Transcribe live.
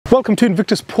Welcome to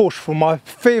Invictus Porsche for my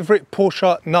favorite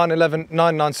Porsche 911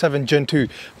 997 Gen 2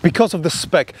 because of the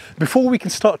spec. Before we can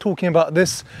start talking about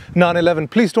this 911,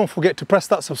 please don't forget to press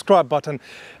that subscribe button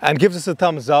and give us a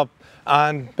thumbs up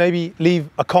and maybe leave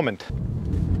a comment.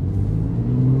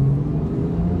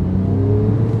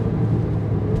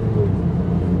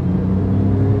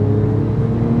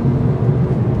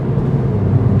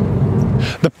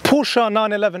 The Porsche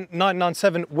 911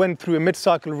 997 went through a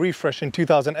mid-cycle refresh in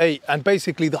 2008, and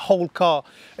basically the whole car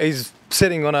is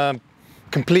sitting on a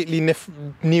completely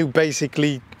new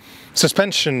basically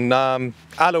suspension.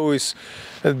 Alloys,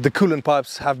 the coolant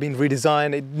pipes have been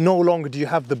redesigned. No longer do you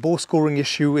have the bore scoring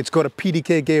issue. It's got a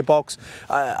PDK gearbox.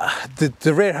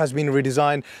 The rear has been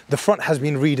redesigned. The front has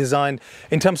been redesigned.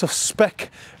 In terms of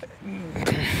spec,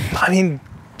 I mean,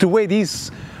 the way these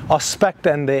are spec'd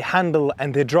and they handle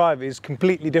and they drive is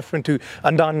completely different to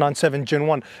a 997 Gen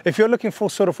 1. If you're looking for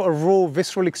sort of a raw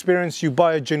visceral experience, you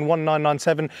buy a Gen 1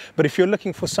 997. But if you're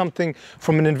looking for something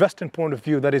from an investment point of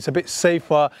view that is a bit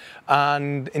safer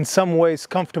and in some ways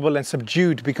comfortable and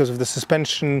subdued because of the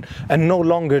suspension, and no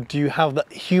longer do you have the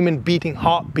human beating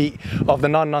heartbeat of the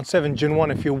 997 Gen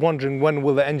 1, if you're wondering when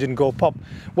will the engine go pop,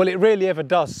 well, it rarely ever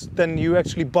does, then you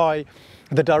actually buy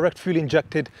the direct fuel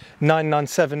injected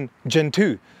 997 Gen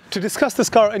 2. To discuss this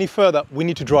car any further, we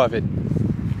need to drive it.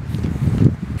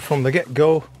 From the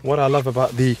get-go, what I love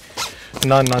about the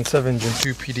 997 Gen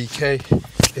 2 PDK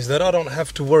is that I don't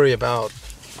have to worry about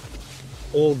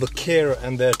all the care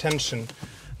and the attention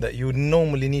that you would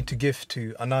normally need to give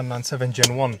to a 997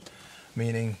 Gen 1.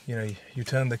 Meaning, you know, you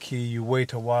turn the key, you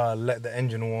wait a while, let the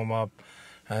engine warm up,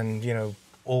 and, you know,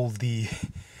 all the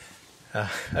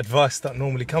advice that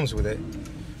normally comes with it.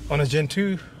 On a Gen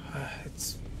 2,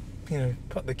 it's, you know,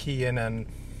 put the key in and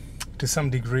to some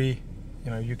degree,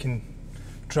 you know, you can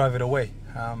drive it away.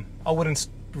 I wouldn't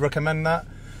recommend that.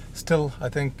 Still, I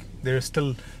think there is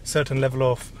still a certain level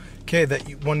of care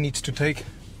that one needs to take,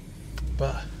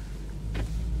 but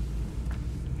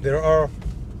there are,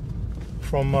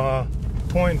 from a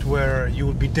point where you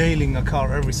will be dailing a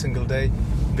car every single day,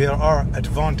 there are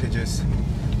advantages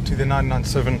to the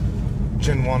 997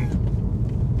 Gen 1,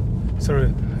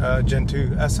 sorry, Gen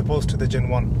 2 as opposed to the Gen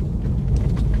 1.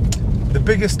 The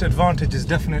biggest advantage is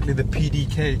definitely the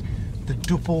PDK, the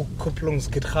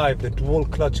Doppelkupplungsgetriebe, the dual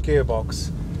clutch gearbox.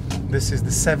 This is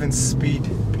the 7-speed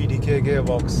PDK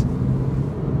gearbox,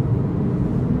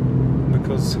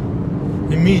 because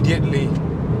immediately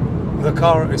the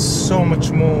car is so much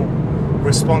more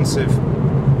responsive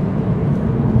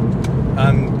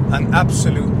and an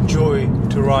absolute joy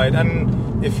to ride. And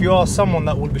if you are someone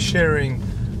that will be sharing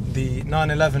the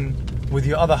 911 with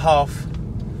your other half,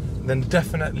 then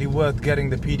definitely worth getting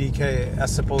the PDK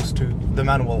as opposed to the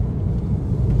manual.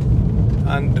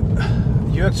 And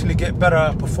you actually get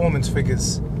better performance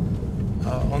figures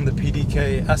on the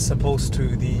PDK as opposed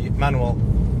to the manual.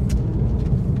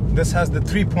 This has the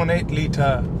 3.8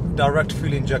 litre direct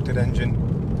fuel injected engine.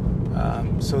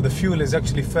 So the fuel is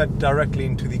actually fed directly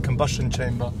into the combustion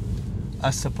chamber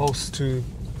as opposed to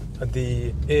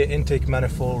the air intake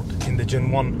manifold in the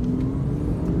Gen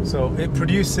 1. So it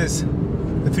produces,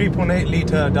 the 3.8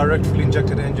 litre direct fuel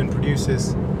injected engine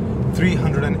produces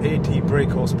 380 brake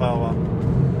horsepower.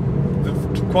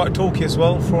 Quite torquey as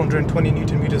well, 420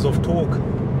 Newton meters of torque.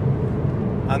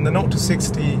 And the 0 to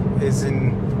 60 is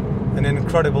in an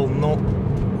incredible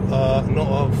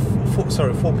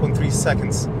 4.3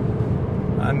 seconds.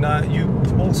 And you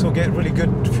also get really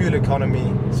good fuel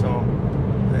economy. So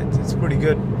it's pretty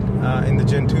good in the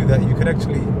Gen 2 that you could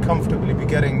actually comfortably be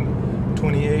getting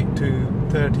 28 to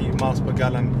 30 miles per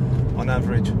gallon on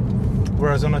average,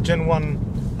 whereas on a Gen 1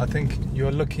 I think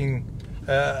you're looking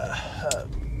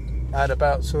at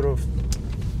about sort of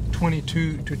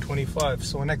 22 to 25,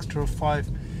 so an extra 5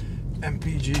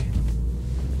 mpg.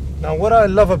 Now what I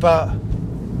love about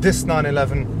this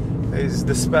 911 is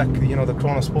the spec, you know, the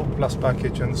Chrono Sport Plus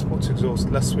package and the sports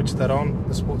exhaust. Let's switch that on,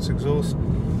 the sports exhaust.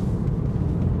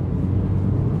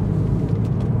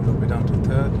 Drop it down to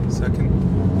third, second.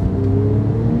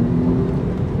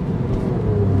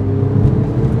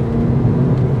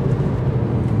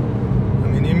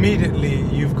 Immediately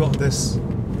you've got this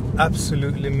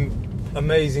absolutely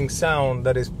amazing sound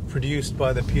that is produced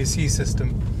by the PSC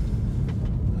system.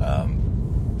 I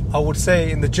would say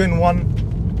in the Gen 1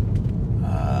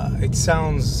 it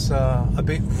sounds a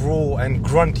bit raw and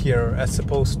gruntier as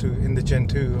opposed to in the Gen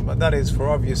 2, but that is for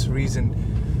obvious reason,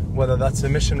 whether that's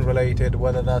emission related,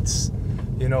 whether that's,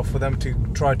 you know, for them to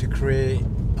try to create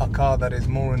a car that is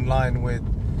more in line with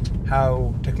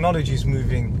how technology is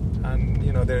moving, and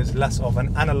you know, there's less of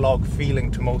an analog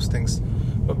feeling to most things.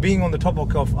 But being on the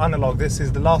topic of analog, this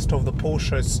is the last of the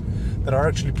Porsches that are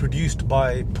actually produced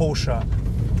by Porsche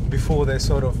before they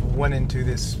sort of went into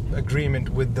this agreement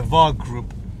with the VAG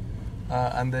Group,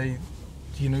 and they,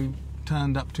 you know,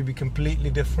 turned up to be completely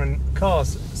different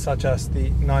cars, such as the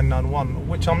 991,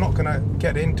 which I'm not gonna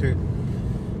get into.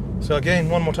 So again,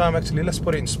 one more time, actually, let's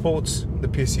put it in sports. The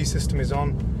PSC system is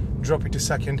on. Drop it to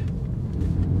second.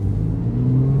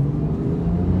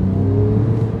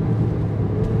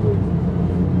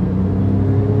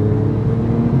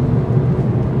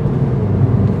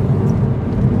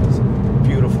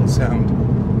 Beautiful sound.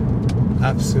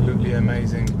 Absolutely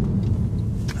amazing.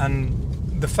 And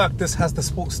the fact this has the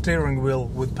sports steering wheel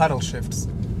with paddle shifts,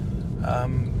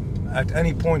 at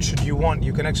any point should you want,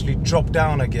 you can actually drop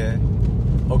down a gear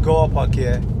or go up a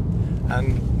gear,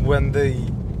 and when the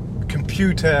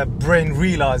computer brain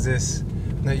realizes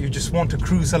that you just want to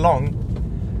cruise along,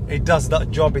 it does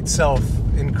that job itself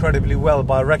incredibly well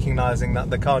by recognizing that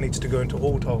the car needs to go into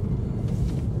auto.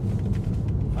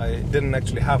 I didn't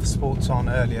actually have sports on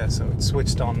earlier, so it's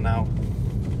switched on now,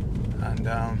 and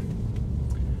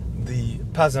the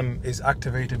PASM is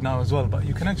activated now as well, but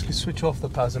you can actually switch off the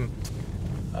PASM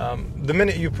the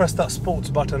minute you press that sports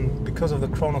button. Because of the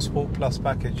Chrono Sport Plus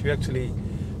package, you actually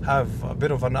have a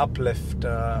bit of an uplift,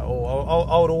 or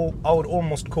I would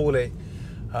almost call it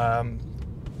a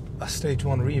stage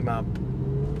 1 remap.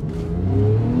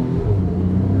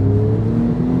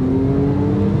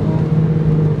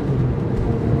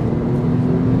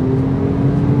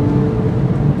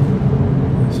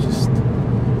 It just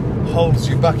holds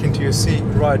you back into your seat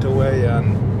right away,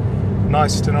 and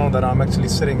nice to know that I'm actually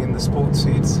sitting in the sports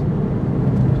seats.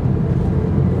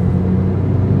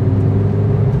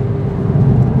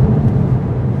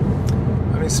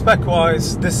 I mean,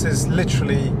 spec-wise, this is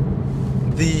literally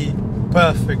the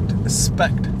perfect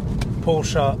spec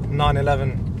Porsche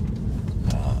 911.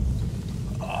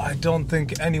 I don't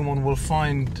think anyone will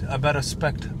find a better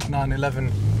spec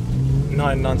 911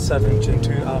 997 Gen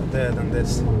 2 out there than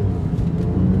this.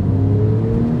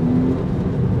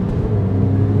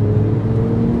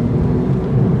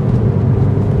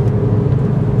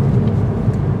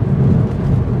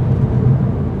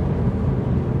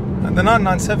 The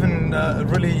 997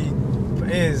 really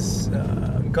is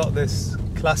got this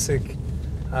classic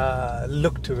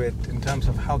look to it in terms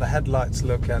of how the headlights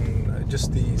look, and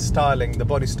just the styling, the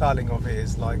body styling of it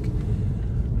is like,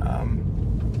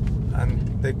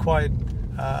 and they're quite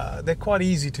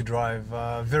easy to drive,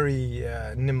 very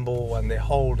nimble, and they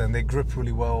hold and they grip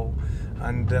really well,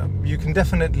 and you can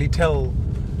definitely tell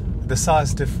the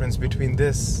size difference between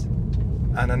this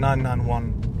and a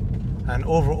 991. And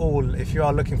overall, if you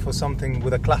are looking for something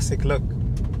with a classic look,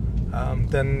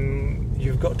 then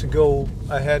you've got to go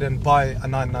ahead and buy a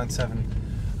 997.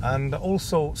 And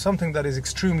also, something that is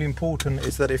extremely important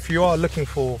is that if you are looking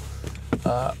for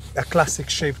a classic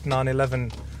shaped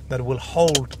 911 that will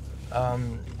hold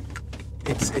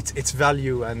its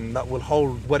value, and that will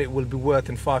hold what it will be worth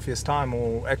in 5 years' time,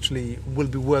 or actually will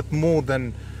be worth more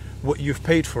than what you've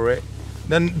paid for it,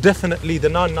 then definitely the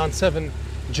 997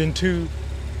 Gen 2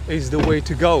 is the way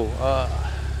to go.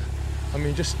 I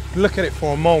mean, just look at it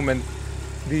for a moment.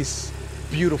 These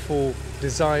beautiful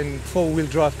design 4-wheel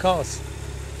drive cars.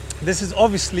 This is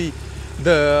obviously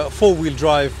the 4-wheel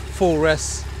drive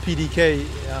 4S PDK.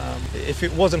 If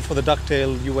it wasn't for the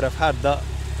ducktail, you would have had that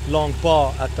long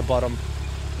bar at the bottom,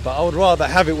 but I would rather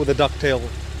have it with a ducktail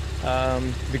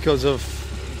because of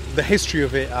the history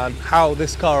of it and how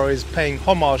this car is paying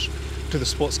homage to the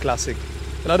sports classic.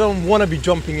 And I don't want to be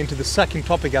jumping into the second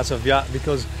topic as of yet,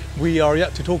 because we are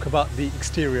yet to talk about the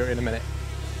exterior in a minute.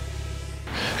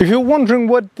 If you're wondering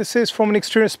what this is from an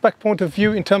exterior spec point of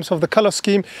view in terms of the color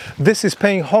scheme, this is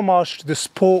paying homage to the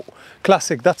sport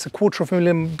classic. That's a quarter of a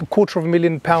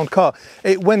million pound car.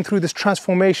 It went through this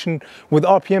transformation with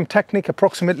RPM Technic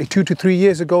approximately 2 to 3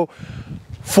 years ago.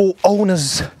 Four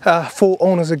owners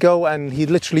ago, and he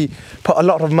literally put a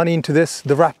lot of money into this.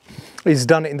 The wrap is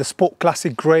done in the sport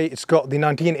classic grey. It's got the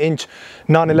 19-inch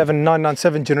 911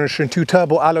 997 generation 2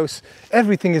 turbo alloys.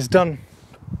 Everything is done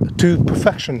to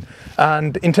perfection.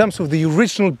 And in terms of the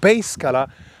original base color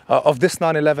of this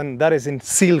 911, that is in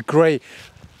seal grey.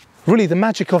 Really, the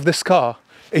magic of this car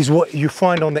is what you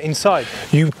find on the inside.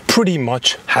 You pretty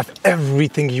much have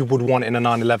everything you would want in a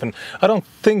 911. I don't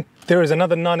think there is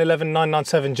another 911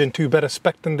 997 Gen 2 better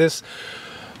spec than this.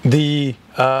 The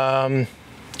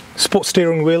sport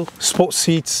steering wheel, sport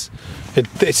seats,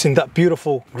 it's in that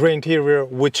beautiful grey interior,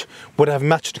 which would have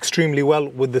matched extremely well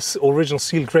with this original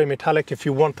seal grey metallic. If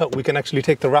you want that, we can actually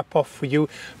take the wrap off for you,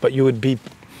 but you would be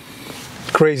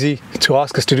crazy to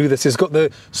ask us to do this. It's got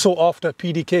the sought after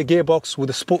PDK gearbox with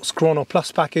the Sports Chrono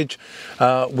Plus package,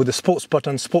 with the Sports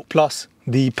button, Sport Plus,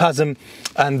 the PASM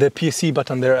and the PSC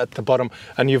button there at the bottom,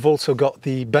 and you've also got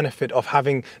the benefit of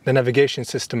having the navigation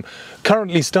system.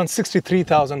 Currently it's done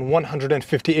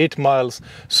 63,158 miles,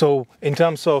 so in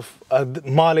terms of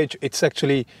mileage it's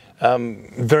actually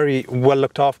very well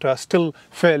looked after, still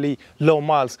fairly low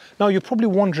miles. Now you're probably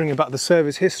wondering about the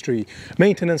service history.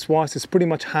 Maintenance wise, it pretty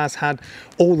much has had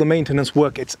all the maintenance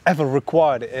work it's ever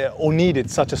required or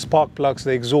needed, such as spark plugs,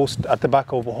 the exhaust at the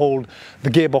back overhauled, the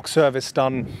gearbox service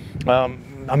done,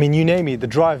 I mean, you name it, the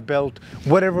drive belt,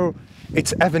 whatever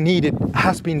it's ever needed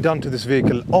has been done to this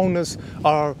vehicle. Owners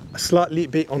are slightly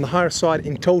bit on the higher side.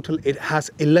 In total it has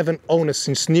 11 owners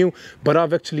since new, but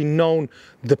I've actually known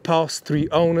the past 3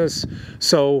 owners.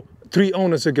 So 3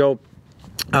 owners ago,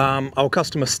 our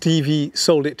customer Stevie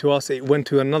sold it to us. It went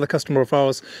to another customer of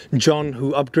ours, John,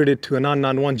 who upgraded to a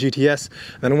 991 GTS,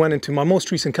 then went into my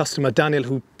most recent customer Daniel,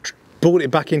 who brought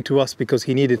it back into us because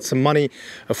he needed some money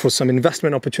for some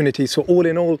investment opportunities. So all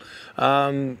in all,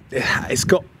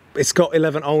 it's got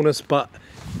 11 owners, but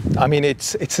I mean,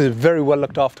 it's a very well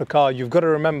looked after car. You've got to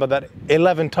remember that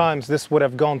 11 times this would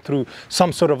have gone through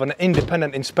some sort of an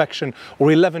independent inspection,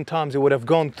 or 11 times it would have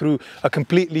gone through a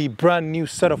completely brand new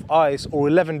set of eyes, or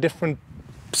 11 different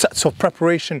sets of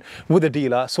preparation with a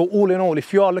dealer. So all in all,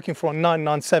 if you are looking for a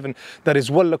 997 that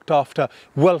is well looked after,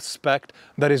 well spec'd,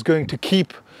 that is going to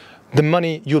keep the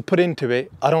money you'll put into it,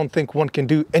 I don't think one can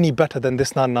do any better than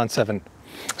this 997.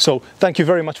 So thank you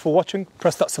very much for watching.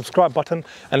 Press that subscribe button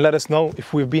and let us know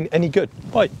if we've been any good.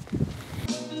 Bye.